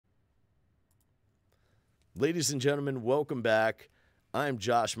Ladies and gentlemen, welcome back. I'm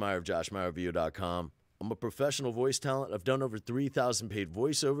Josh Meyer of JoshMeyerVO.com. I'm a professional voice talent. I've done over 3,000 paid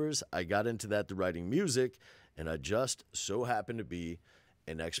voiceovers. I got into that through writing music, and I just so happen to be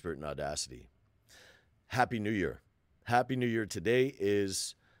an expert in Audacity. Happy New Year. Happy New Year. Today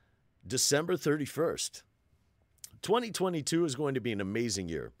is December 31st. 2022 is going to be an amazing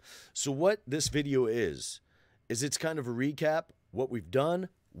year. So what this video is it's kind of a recap, what we've done,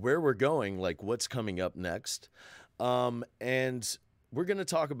 where we're going, like what's coming up next. And we're going to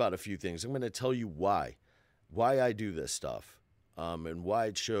talk about a few things. I'm going to tell you why I do this stuff, and why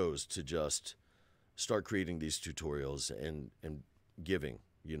I chose to just start creating these tutorials and giving,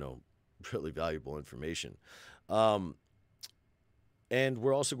 really valuable information. And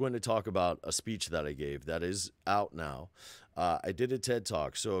we're also going to talk about a speech that I gave that is out now. I did a TED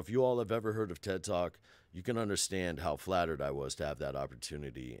Talk. So if you all have ever heard of TED Talk, you can understand how flattered I was to have that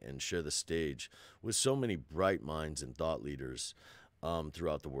opportunity and share the stage with so many bright minds and thought leaders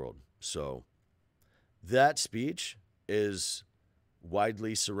throughout the world. So that speech is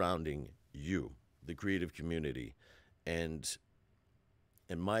widely surrounding you, the creative community, and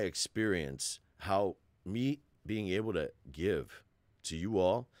my experience, how me being able to give to you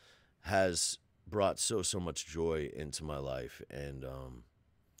all has brought so much joy into my life,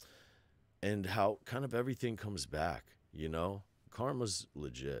 and how kind of everything comes back, Karma's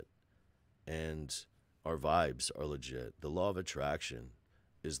legit, and our vibes are legit. The law of attraction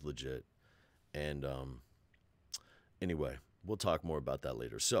is legit. And anyway, we'll talk more about that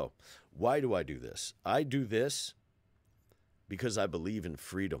later. So why do I do this? I do this because I believe in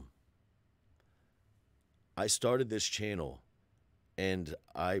freedom. I started this channel and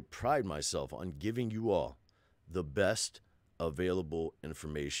I pride myself on giving you all the best available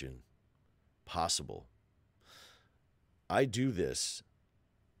information possible. I do this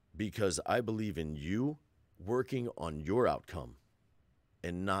because I believe in you working on your outcome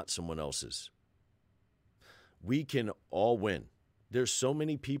and not someone else's. We can all win. There's so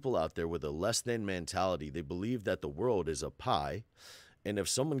many people out there with a less than mentality. They believe that the world is a pie, and if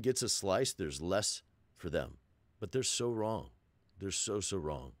someone gets a slice, there's less for them. But they're so wrong. They're so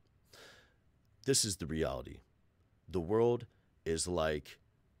wrong. This is the reality. The world is like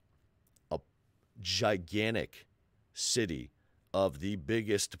a gigantic city of the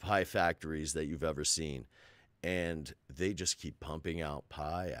biggest pie factories that you've ever seen. And they just keep pumping out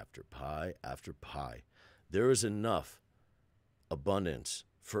pie after pie after pie. There is enough abundance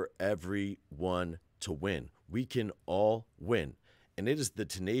for everyone to win. We can all win. And it is the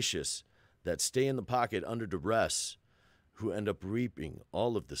tenacious that stay in the pocket under duress who end up reaping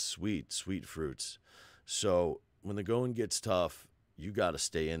all of the sweet fruits. So when the going gets tough, you got to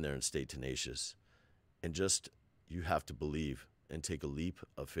stay in there and stay tenacious. And you have to believe and take a leap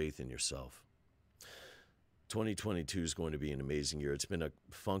of faith in yourself. 2022 is going to be an amazing year. It's been a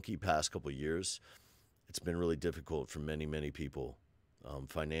funky past couple of years. It's been really difficult for many people,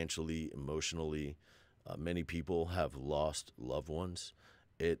 financially, emotionally. Many people have lost loved ones.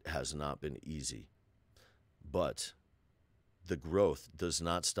 It has not been easy. But the growth does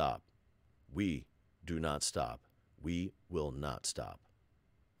not stop. We do not stop. We will not stop.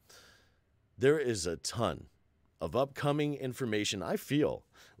 There is a ton of upcoming information. I feel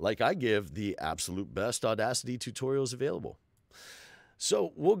like I give the absolute best Audacity tutorials available.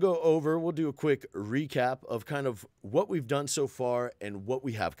 So we'll do a quick recap of kind of what we've done so far and what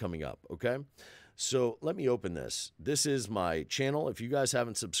we have coming up, okay? So let me open this. This is my channel. If you guys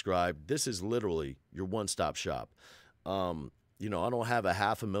haven't subscribed, this is literally your one-stop shop. I don't have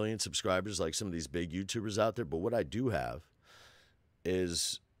 500,000 subscribers like some of these big YouTubers out there, but what I do have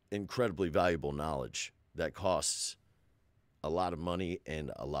is incredibly valuable knowledge that costs a lot of money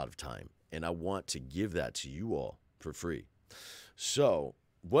and a lot of time. And I want to give that to you all for free. So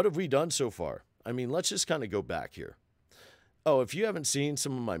what have we done so far? I mean, let's just kind of go back here. Oh, if you haven't seen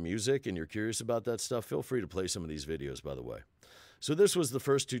some of my music and you're curious about that stuff, feel free to play some of these videos, by the way. So this was the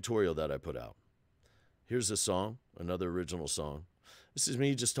first tutorial that I put out. Here's a song, another original song. This is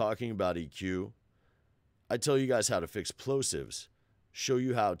me just talking about EQ. I tell you guys how to fix plosives, show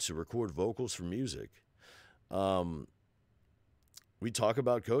you how to record vocals for music. We talk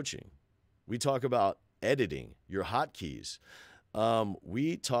about coaching. We talk about editing, your hotkeys.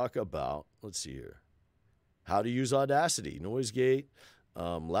 We talk about, let's see here, how to use Audacity, noise gate,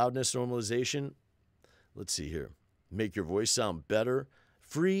 loudness normalization. Let's see here. Make your voice sound better.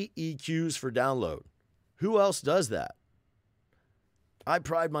 Free EQs for download. Who else does that? I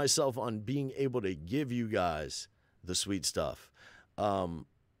pride myself on being able to give you guys the sweet stuff.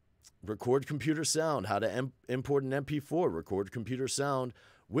 Record computer sound, how to import an MP4, record computer sound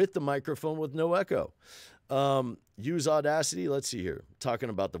with the microphone with no echo. Use Audacity. Let's see here. Talking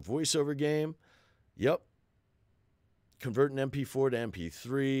about the voiceover game. Yep. Converting MP4 to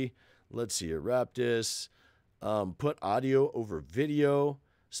MP3. Let's see here. Wrap this. Put audio over video.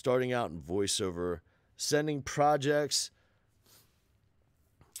 Starting out in voiceover. Sending projects.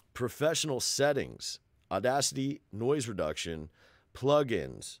 Professional settings. Audacity noise reduction.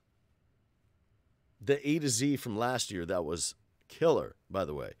 Plugins. The A to Z from last year, that was killer, by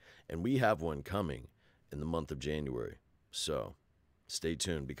the way. And we have one coming in the month of January. So stay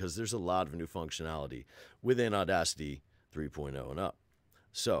tuned because there's a lot of new functionality within Audacity 3.0 and up.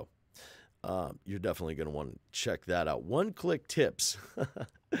 So you're definitely going to want to check that out. One-click tips.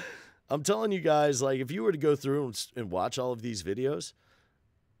 I'm telling you guys, like, if you were to go through and watch all of these videos,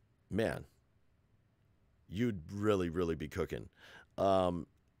 man, you'd really, really be cooking.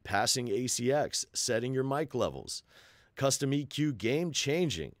 Passing ACX, setting your mic levels, custom EQ,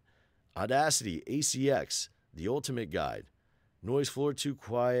 game-changing, Audacity, ACX, the ultimate guide, noise floor too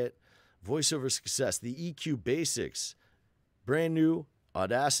quiet, voiceover success, the EQ basics, brand new,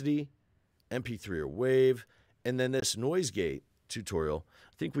 Audacity, MP3 or Wave, and then this noise gate tutorial.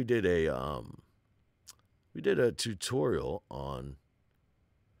 I think we did a tutorial on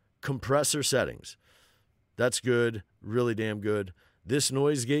compressor settings. That's good, really damn good. This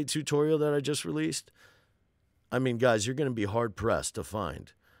noise gate tutorial that I just released, I mean, guys, you're going to be hard-pressed to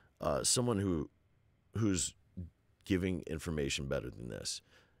find someone who's giving information better than this.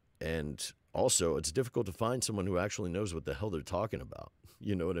 And also, it's difficult to find someone who actually knows what the hell they're talking about.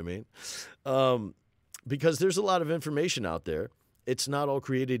 You know what I mean? Because there's a lot of information out there. It's not all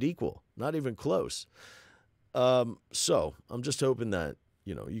created equal, not even close. So I'm just hoping that,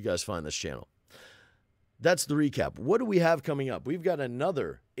 you guys find this channel. That's the recap. What do we have coming up? We've got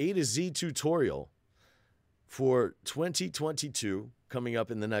another A to Z tutorial for 2022 coming up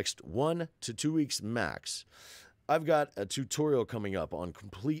in the next 1 to 2 weeks max. I've got a tutorial coming up on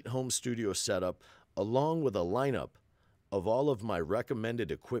complete home studio setup along with a lineup of all of my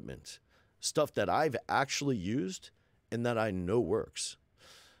recommended equipment, stuff that I've actually used and that I know works.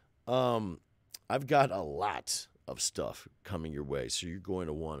 I've got a lot of stuff coming your way, so you're going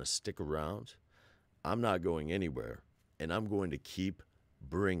to want to stick around. I'm not going anywhere, and I'm going to keep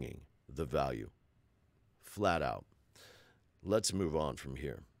bringing the value. Flat out. Let's move on from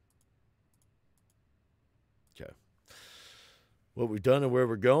here. Okay. What we've done and where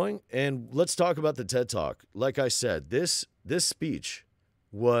we're going, and let's talk about the TED Talk. Like I said, this speech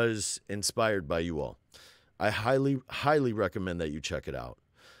was inspired by you all. I highly, highly recommend that you check it out.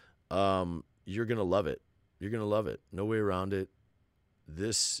 You're going to love it. You're going to love it. No way around it.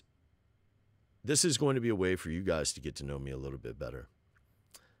 This is going to be a way for you guys to get to know me a little bit better.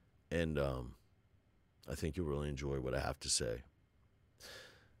 And I think you'll really enjoy what I have to say.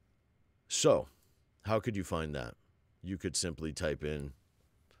 So, how could you find that? You could simply type in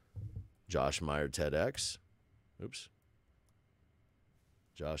Josh Meyer TEDx. Oops.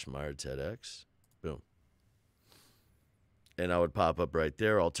 Josh Meyer TEDx. Boom. And I would pop up right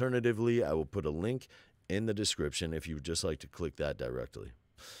there. Alternatively, I will put a link in the description if you would just like to click that directly.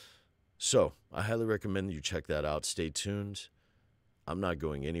 So, I highly recommend you check that out. Stay tuned. I'm not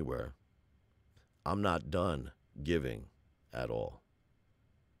going anywhere. I'm not done giving at all.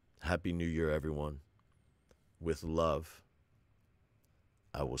 Happy New Year, everyone. With love,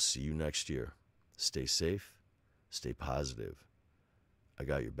 I will see you next year. Stay safe. Stay positive. I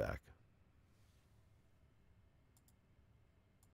got your back.